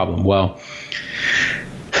that problem. Well,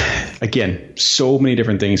 again, so many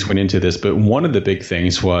different things went into this, but one of the big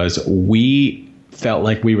things was we felt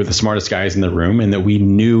like we were the smartest guys in the room and that we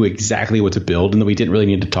knew exactly what to build and that we didn't really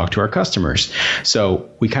need to talk to our customers.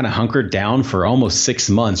 So we kind of hunkered down for almost 6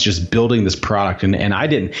 months just building this product. And I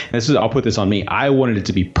didn't, I'll put this on me. I wanted it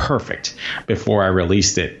to be perfect before I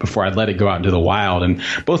released it, before I let it go out into the wild. And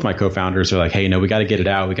both my co-founders are like, hey, no, we got to get it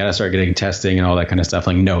out. We got to start getting testing and all that kind of stuff.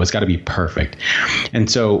 Like, no, it's got to be perfect.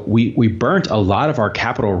 And so we burnt a lot of our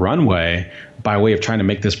capital runway by way of trying to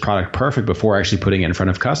make this product perfect before actually putting it in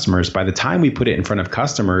front of customers. By the time we put it in front of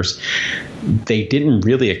customers, they didn't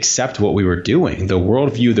really accept what we were doing. The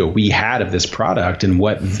worldview that we had of this product and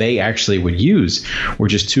what they actually would use were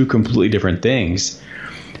just two completely different things.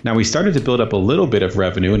 Now, we started to build up a little bit of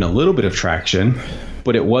revenue and a little bit of traction,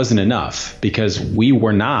 but it wasn't enough because we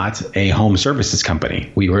were not a home services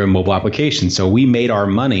company. We were a mobile application. So we made our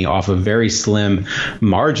money off of very slim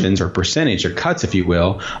margins or percentage or cuts, if you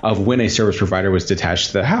will, of when a service provider was detached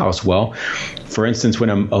to the house. Well, for instance, when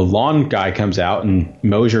a lawn guy comes out and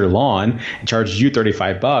mows your lawn and charges you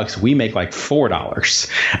 $35, we make like $4.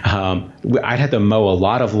 I'd have to mow a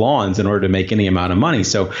lot of lawns in order to make any amount of money.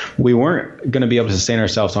 So we weren't going to be able to sustain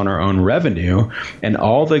ourselves on our own revenue. And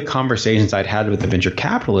all the conversations I'd had with the venture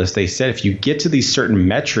capitalists, they said, if you get to these certain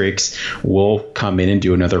metrics, we'll come in and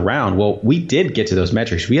do another round. Well, we did get to those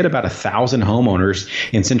metrics. We had about 1,000 homeowners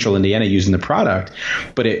in central Indiana using the product,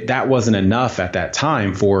 but that wasn't enough at that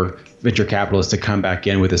time for venture capitalists to come back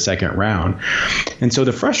in with a second round. And so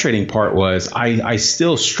the frustrating part was I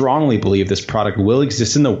still strongly believe this product will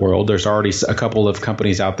exist in the world. There's already a couple of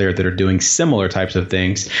companies out there that are doing similar types of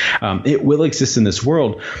things. It will exist in this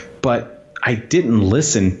world, but I didn't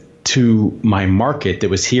listen to my market that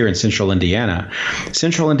was here in central Indiana.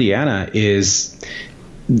 Central Indiana is,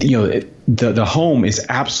 the home is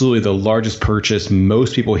absolutely the largest purchase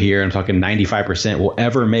most people here, I'm talking 95%, will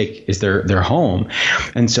ever make is their home.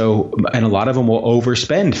 And a lot of them will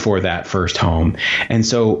overspend for that first home. And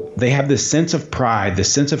so they have this sense of pride,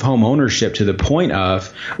 this sense of home ownership to the point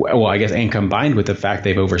of, and combined with the fact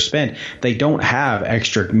they've overspent, they don't have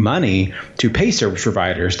extra money to pay service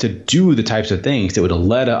providers to do the types of things that would have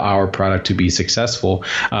led our product to be successful,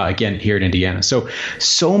 again, here in Indiana.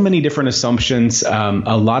 So many different assumptions,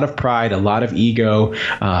 a lot of pride, a lot of ego,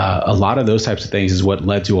 a lot of those types of things is what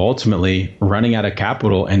led to ultimately running out of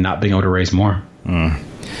capital and not being able to raise more.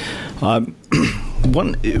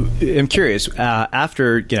 I'm curious,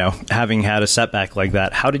 after, having had a setback like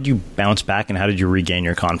that, how did you bounce back and how did you regain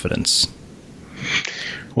your confidence?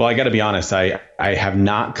 Well, I got to be honest, I have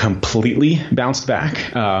not completely bounced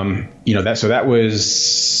back. That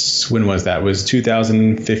was, when was that? It was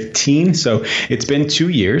 2015. So it's been 2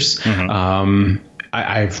 years. Mm-hmm.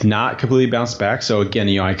 I've not completely bounced back. So again,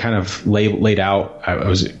 I kind of laid out.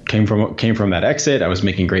 Came from that exit. I was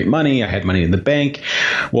making great money. I had money in the bank.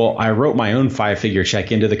 Well, I wrote my own 5-figure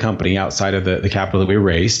check into the company outside of the capital that we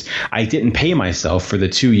raised. I didn't pay myself for the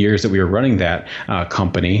 2 years that we were running that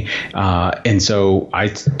company, and so I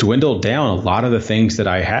dwindled down a lot of the things that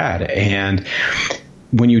I had. And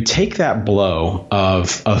when you take that blow of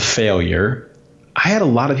failure, I had a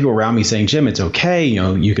lot of people around me saying, Jim, it's okay.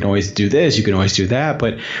 You can always do this. You can always do that.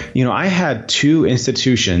 But, I had 2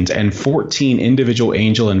 institutions and 14 individual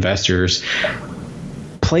angel investors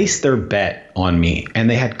place their bet on me, and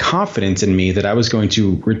they had confidence in me that I was going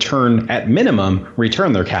to return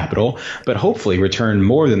their capital, but hopefully return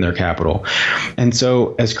more than their capital. And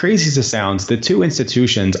so, as crazy as it sounds, the 2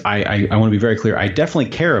 institutions I want to be very clear, I definitely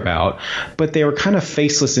care about, but they were kind of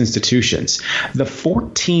faceless institutions. The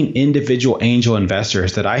 14 individual angel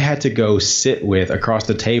investors that I had to go sit with across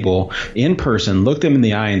the table in person, look them in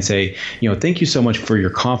the eye and say, thank you so much for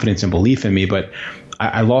your confidence and belief in me, but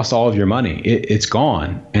I lost all of your money. It's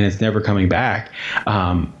gone and it's never coming back.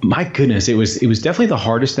 My goodness, it was definitely the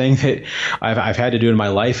hardest thing that I've had to do in my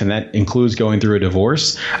life, and that includes going through a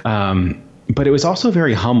divorce. But it was also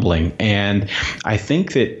very humbling. And I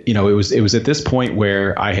think that, it was at this point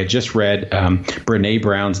where I had just read Brene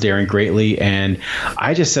Brown's Daring Greatly. And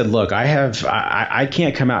I just said, look, I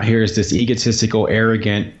can't come out here as this egotistical,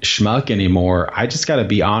 arrogant schmuck anymore. I just got to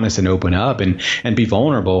be honest and open up and be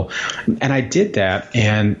vulnerable. And I did that.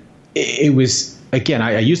 And it was, again,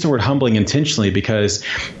 I used the word humbling intentionally because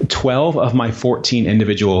 12 of my 14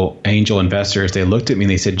 individual angel investors, they looked at me and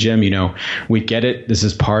they said, Jim, we get it. This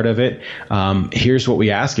is part of it. Here's what we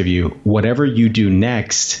ask of you. Whatever you do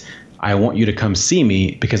next, I want you to come see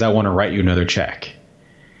me because I want to write you another check.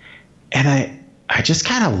 And I just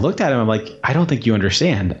kind of looked at him. I'm like, I don't think you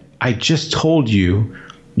understand. I just told you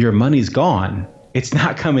your money's gone. It's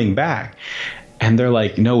not coming back. And they're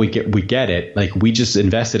like, no, we get it. Like, we just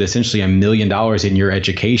invested essentially $1 million in your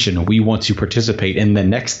education. We want to participate in the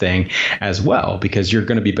next thing as well because you're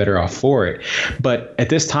going to be better off for it. But at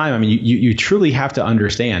this time, you truly have to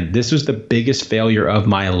understand this was the biggest failure of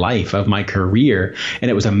my life, of my career. And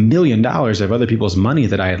it was $1 million of other people's money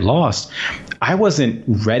that I had lost. I wasn't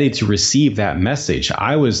ready to receive that message.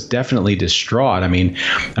 I was definitely distraught.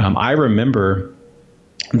 I remember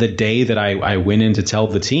the day that I went in to tell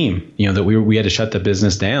the team, that we had to shut the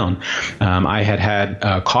business down. I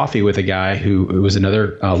had coffee with a guy who was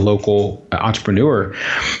another local entrepreneur.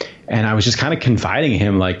 And I was just kind of confiding in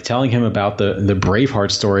him, like telling him about the Braveheart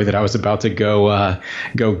story that I was about to go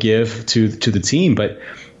give to the team. But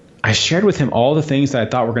I shared with him all the things that I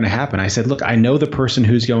thought were going to happen. I said, look, I know the person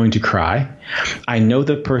who's going to cry. I know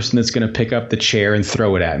the person that's going to pick up the chair and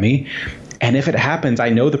throw it at me. And if it happens, I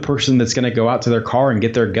know the person that's going to go out to their car and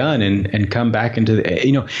get their gun and come back into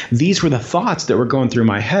these were the thoughts that were going through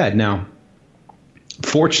my head. Now,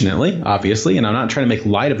 fortunately, obviously, and I'm not trying to make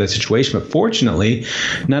light of the situation, but fortunately,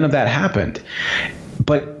 none of that happened.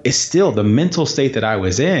 But it's still the mental state that I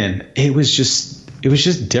was in. It was just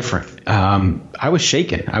different. I was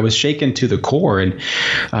shaken. I was shaken to the core. And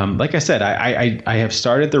like I said, I have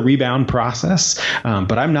started the rebound process,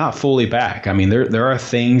 but I'm not fully back. There are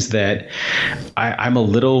things that I'm a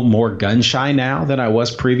little more gun shy now than I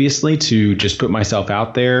was previously to just put myself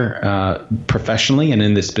out there professionally and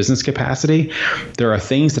in this business capacity. There are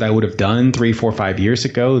things that I would have done 3, 4, 5 years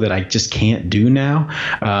ago that I just can't do now.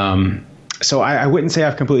 So I wouldn't say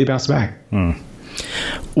I've completely bounced back.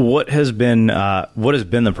 What has been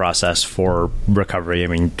the process for recovery?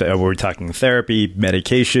 We're talking therapy,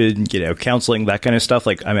 medication, counseling, that kind of stuff.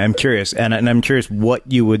 Like, I'm curious, and I'm curious what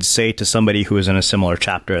you would say to somebody who is in a similar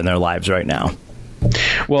chapter in their lives right now.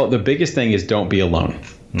 Well, the biggest thing is don't be alone.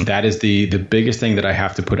 That is the biggest thing that I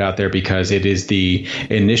have to put out there, because it is the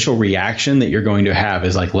initial reaction that you're going to have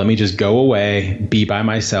is like, let me just go away, be by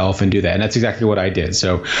myself and do that. And that's exactly what I did.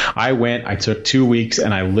 So I took 2 weeks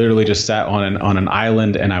and I literally just sat on an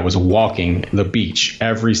island and I was walking the beach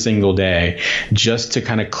every single day just to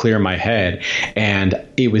kind of clear my head. And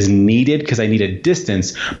it was needed because I needed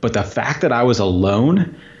distance. But the fact that I was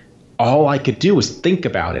alone all I could do was think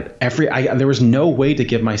about it. There was no way to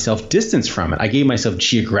give myself distance from it. I gave myself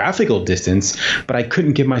geographical distance, but I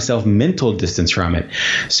couldn't give myself mental distance from it.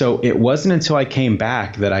 So it wasn't until I came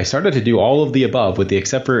back that I started to do all of the above, with the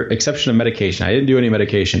exception of medication. I didn't do any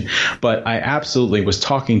medication, but I absolutely was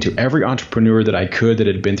talking to every entrepreneur that I could that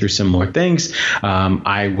had been through similar things.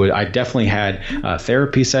 I definitely had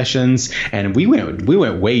therapy sessions, and we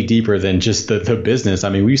went way deeper than just the business. I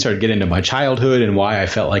mean, we started getting into my childhood and why I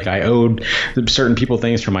felt like I owed certain people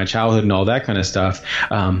things from my childhood and all that kind of stuff.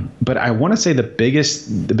 But I want to say the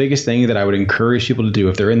biggest thing that I would encourage people to do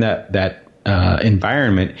if they're in that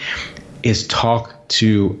environment is talk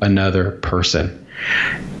to another person.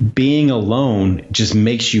 Being alone just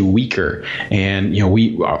makes you weaker. And,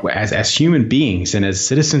 we as human beings and as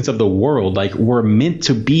citizens of the world, like, we're meant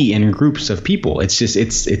to be in groups of people. It's just,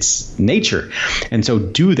 it's nature. And so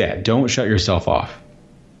do that. Don't shut yourself off.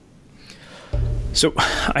 So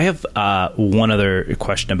I have one other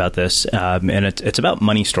question about this, and it's about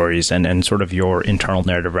money stories and sort of your internal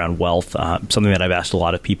narrative around wealth, something that I've asked a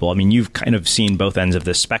lot of people. I mean, you've kind of seen both ends of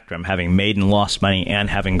this spectrum, having made and lost money and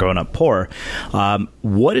having grown up poor.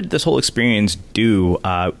 What did this whole experience do,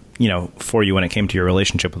 for you when it came to your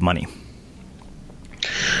relationship with money?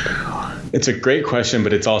 It's a great question,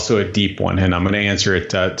 but it's also a deep one, and I'm going to answer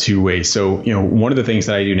it two ways. So, one of the things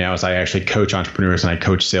that I do now is I actually coach entrepreneurs and I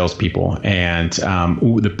coach salespeople. And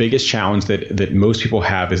the biggest challenge that most people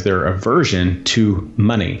have is their aversion to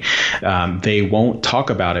money. They won't talk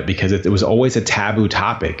about it because it was always a taboo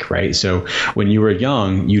topic, right? So when you were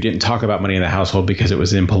young, you didn't talk about money in the household because it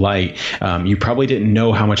was impolite. You probably didn't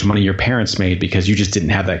know how much money your parents made because you just didn't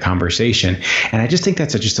have that conversation. And I just think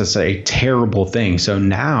that's just a terrible thing. So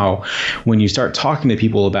now, when you start talking to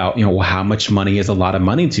people about, how much money is a lot of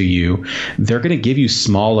money to you, they're going to give you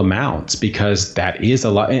small amounts because that is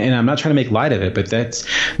a lot. And I'm not trying to make light of it, but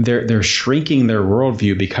they're shrinking their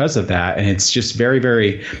worldview because of that. And it's just very,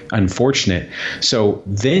 very unfortunate. So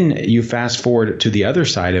then you fast forward to the other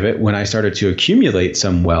side of it. When I started to accumulate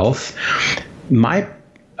some wealth,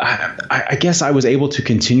 I guess I was able to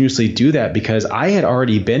continuously do that because I had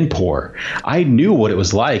already been poor. I knew what it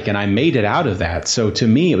was like and I made it out of that. So to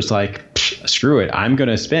me, it was like, screw it. I'm going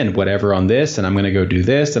to spend whatever on this, and I'm going to go do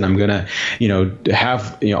this, and I'm going to,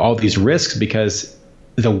 have, all these risks, because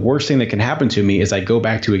the worst thing that can happen to me is I go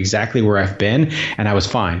back to exactly where I've been and I was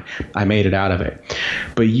fine. I made it out of it.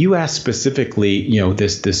 But you asked specifically,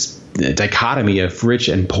 this dichotomy of rich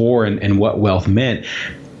and poor and what wealth meant.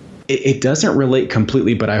 It doesn't relate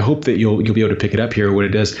completely, but I hope that you'll be able to pick it up here. What it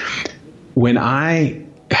does, when I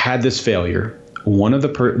had this failure, one of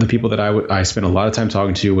the people that I spent a lot of time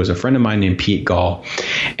talking to was a friend of mine named Pete Gall,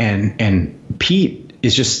 and Pete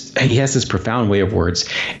is he has this profound way of words.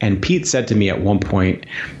 And Pete said to me at one point,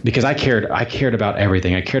 because I cared about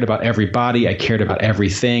everything. I cared about everybody. I cared about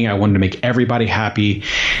everything. I wanted to make everybody happy.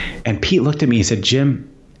 And Pete looked at me and said, "Jim,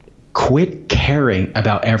 quit caring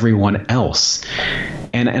about everyone else."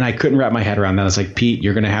 And I couldn't wrap my head around that. I was like, "Pete,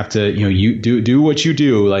 you're going to have to, you do what you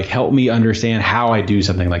do. Like, help me understand how I do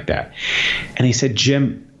something like that." And he said,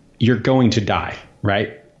 "Jim, you're going to die,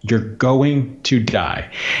 right? You're going to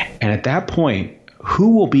die. And at that point,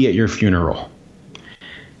 who will be at your funeral?"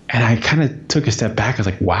 And I kind of took a step back. I was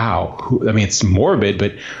like, wow, it's morbid,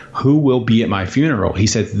 but who will be at my funeral? He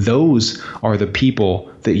said, those are the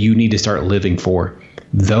people that you need to start living for.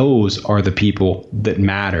 Those are the people that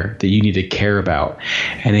matter, that you need to care about.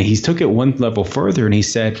 And he took it one level further and he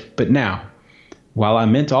said, but now, while I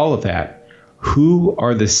meant all of that, who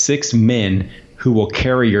are the 6 men who will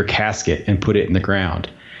carry your casket and put it in the ground?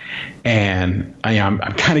 And I'm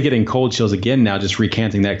kind of getting cold chills again now, just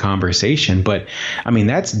recanting that conversation. But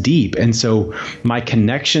that's deep. And so my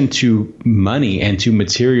connection to money and to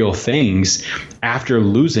material things after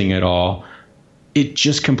losing it all, it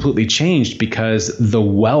just completely changed, because the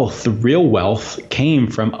real wealth came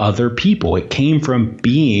from other people. It came from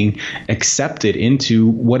being accepted into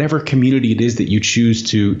whatever community it is that you choose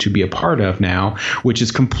to be a part of now, which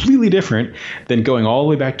is completely different than going all the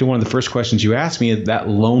way back to one of the first questions you asked me, that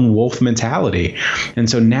lone wolf mentality. And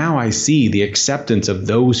so now I see the acceptance of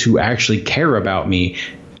those who actually care about me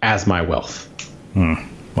as my wealth.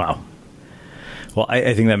 Wow. Well,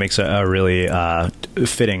 I think that makes a really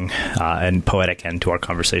fitting and poetic end to our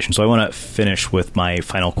conversation. So I want to finish with my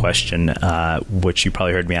final question, which you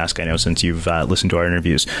probably heard me ask, I know, since you've listened to our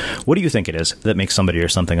interviews. What do you think it is that makes somebody or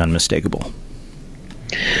something unmistakable?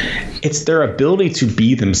 It's their ability to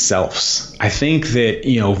be themselves. I think that,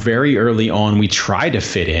 very early on, we try to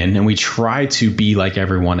fit in and we try to be like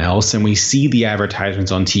everyone else, and we see the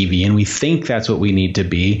advertisements on TV and we think that's what we need to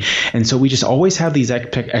be. And so we just always have these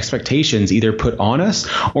expectations either put on us,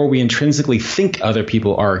 or we intrinsically think other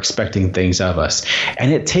people are expecting things of us.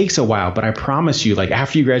 And it takes a while, but I promise you, like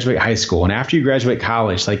after you graduate high school and after you graduate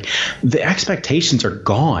college, like the expectations are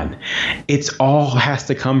gone. It's all has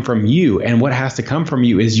to come from you. And what has to come from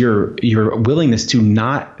you is your willingness to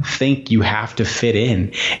not think you have to fit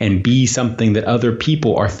in and be something that other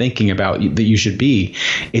people are thinking about that you should be.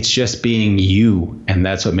 It's just being you, and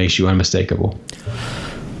that's what makes you unmistakable.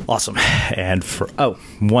 Awesome. And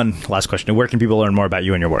one last question. Where can people learn more about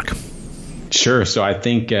you and your work? Sure. So I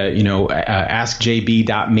think,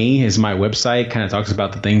 askjb.me is my website. Kind of talks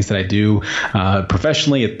about the things that I do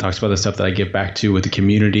professionally. It talks about the stuff that I give back to with the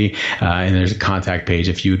community. And there's a contact page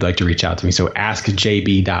if you'd like to reach out to me. So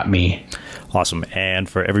askjb.me. Awesome. And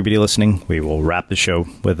for everybody listening, we will wrap the show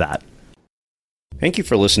with that. Thank you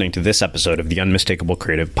for listening to this episode of the Unmistakable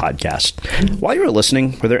Creative Podcast. While you were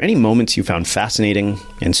listening, were there any moments you found fascinating,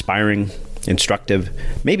 inspiring, instructive,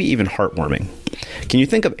 maybe even heartwarming? Can you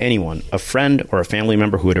think of anyone, a friend or a family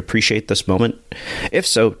member who would appreciate this moment? If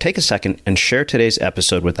so, take a second and share today's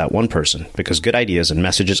episode with that one person, because good ideas and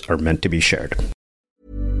messages are meant to be shared.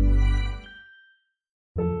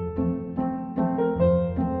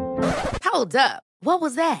 Hold up. What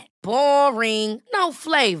was that? Boring. No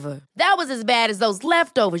flavor. That was as bad as those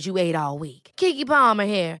leftovers you ate all week. Keke Palmer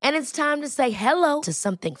here, and it's time to say hello to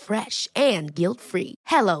something fresh and guilt-free.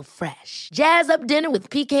 Hello Fresh. Jazz up dinner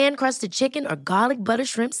with pecan-crusted chicken or garlic butter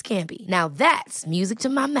shrimp scampi. Now that's music to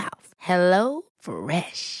my mouth. Hello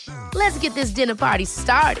Fresh. Let's get this dinner party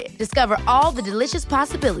started. Discover all the delicious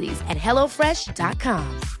possibilities at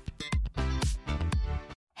HelloFresh.com.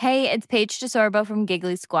 Hey, it's Paige DeSorbo from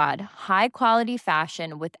Giggly Squad. High quality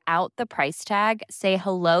fashion without the price tag. Say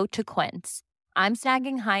hello to Quince. I'm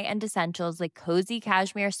snagging high-end essentials like cozy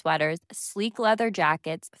cashmere sweaters, sleek leather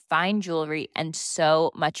jackets, fine jewelry, and so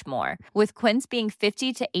much more. With Quince being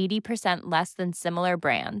 50 to 80% less than similar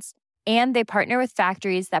brands. And they partner with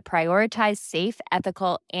factories that prioritize safe,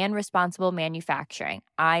 ethical, and responsible manufacturing.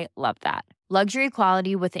 I love that. Luxury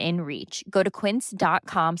quality within reach. Go to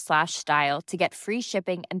quince.com/style to get free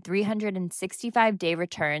shipping and 365-day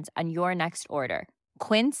returns on your next order.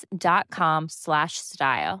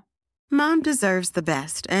 Quince.com/style. Mom deserves the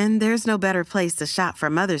best, and there's no better place to shop for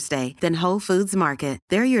Mother's Day than Whole Foods Market.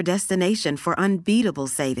 They're your destination for unbeatable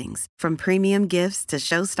savings, from premium gifts to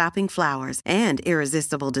show-stopping flowers and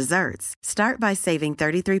irresistible desserts. Start by saving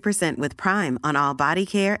 33% with Prime on all body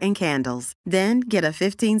care and candles. Then get a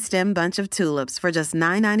 15-stem bunch of tulips for just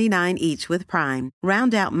 $9.99 each with Prime.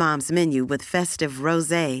 Round out Mom's menu with festive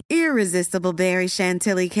rosé, irresistible berry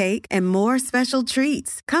chantilly cake, and more special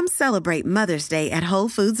treats. Come celebrate Mother's Day at Whole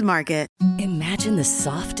Foods Market. Imagine the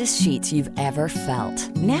softest sheets you've ever felt.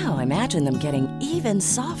 Now imagine them getting even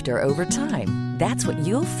softer over time. That's what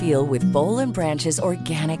you'll feel with Boll & Branch's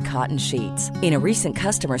organic cotton sheets. In a recent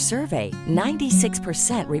customer survey,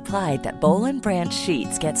 96% replied that Boll & Branch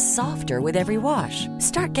sheets get softer with every wash.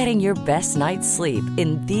 Start getting your best night's sleep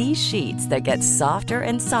in these sheets that get softer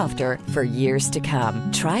and softer for years to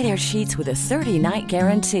come. Try their sheets with a 30-night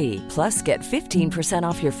guarantee. Plus, get 15%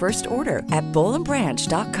 off your first order at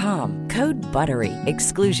bollandbranch.com. Code BUTTERY.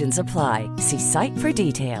 Exclusions apply. See site for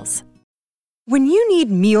details. When you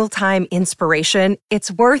need mealtime inspiration,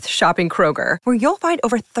 it's worth shopping Kroger, where you'll find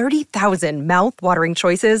over 30,000 mouth-watering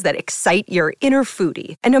choices that excite your inner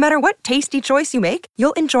foodie. And no matter what tasty choice you make,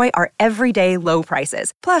 you'll enjoy our everyday low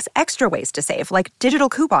prices, plus extra ways to save, like digital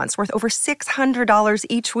coupons worth over $600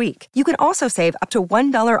 each week. You can also save up to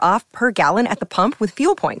 $1 off per gallon at the pump with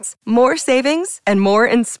fuel points. More savings and more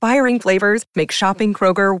inspiring flavors make shopping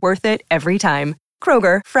Kroger worth it every time.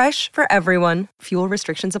 Kroger, fresh for everyone. Fuel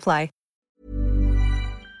restrictions apply.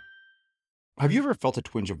 Have you ever felt a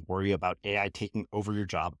twinge of worry about AI taking over your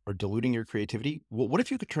job or diluting your creativity? Well, what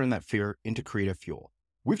if you could turn that fear into creative fuel?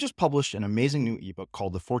 We've just published an amazing new ebook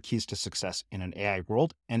called The 4 Keys to Success in an AI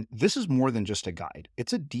World, and this is more than just a guide.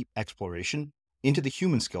 It's a deep exploration into the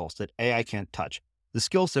human skills that AI can't touch, the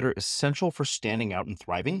skills that are essential for standing out and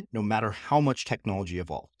thriving, no matter how much technology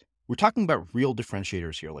evolved. We're talking about real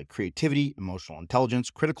differentiators here, like creativity, emotional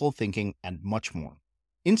intelligence, critical thinking, and much more.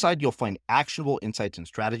 Inside, you'll find actionable insights and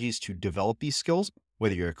strategies to develop these skills,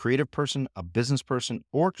 whether you're a creative person, a business person,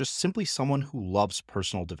 or just simply someone who loves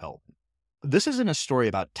personal development. This isn't a story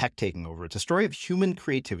about tech taking over. It's a story of human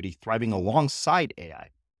creativity thriving alongside AI.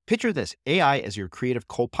 Picture this, AI as your creative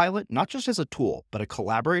co-pilot, not just as a tool, but a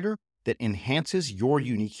collaborator that enhances your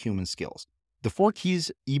unique human skills. The 4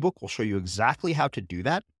 Keys ebook will show you exactly how to do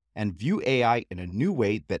that and view AI in a new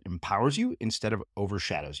way that empowers you instead of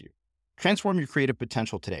overshadows you. Transform your creative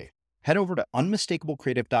potential today. Head over to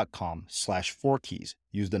unmistakablecreative.com/4keys.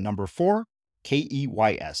 Use the number 4,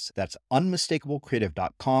 KEYS. That's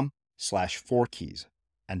unmistakablecreative.com/4keys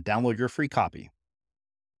and download your free copy.